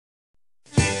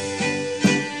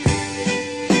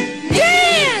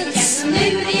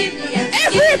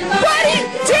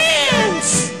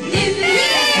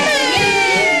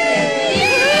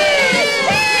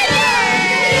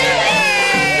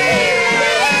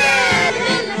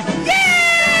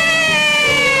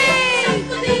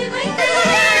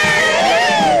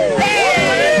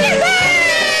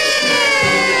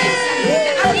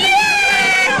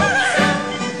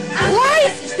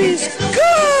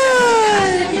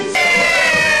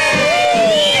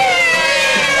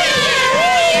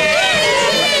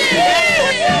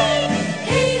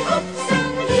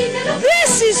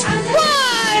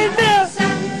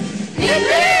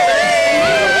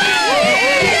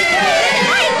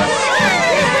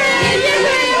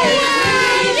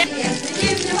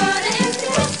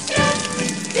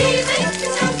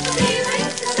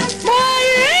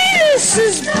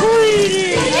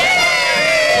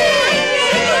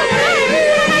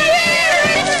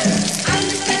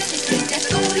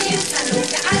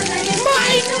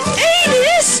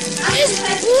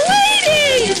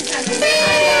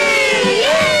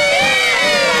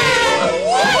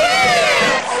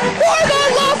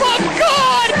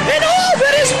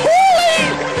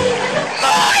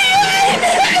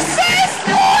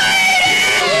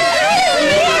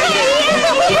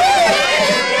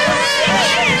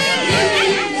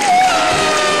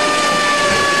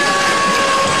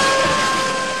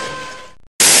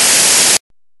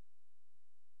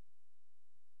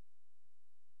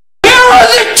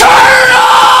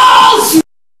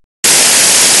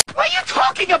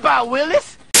out,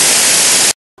 Willis.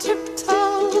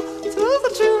 Tiptoe through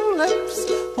the tulips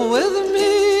with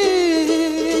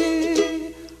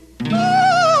me.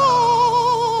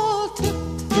 Oh,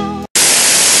 tiptoe.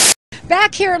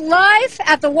 Back here live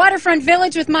at the Waterfront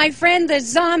Village with my friend the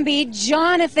zombie,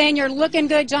 Jonathan. You're looking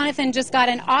good. Jonathan just got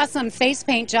an awesome face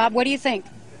paint job. What do you think?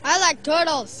 I like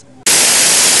turtles.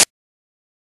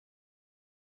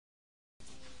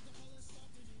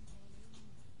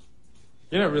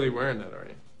 You're not really wearing that, are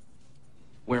you?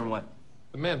 Wearing what?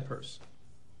 The man purse.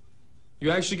 You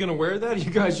actually gonna wear that?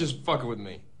 You guys just fucking with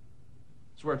me.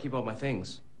 It's where I keep all my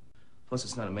things. Plus,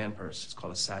 it's not a man purse. It's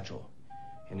called a satchel.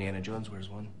 Indiana Jones wears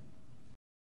one.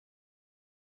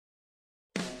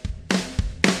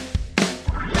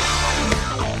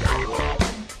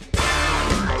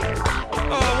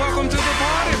 Welcome to the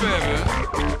party,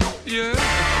 baby. Yeah.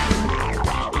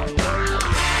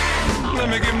 Let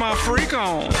me get my freak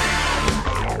on.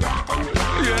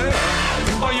 Yeah.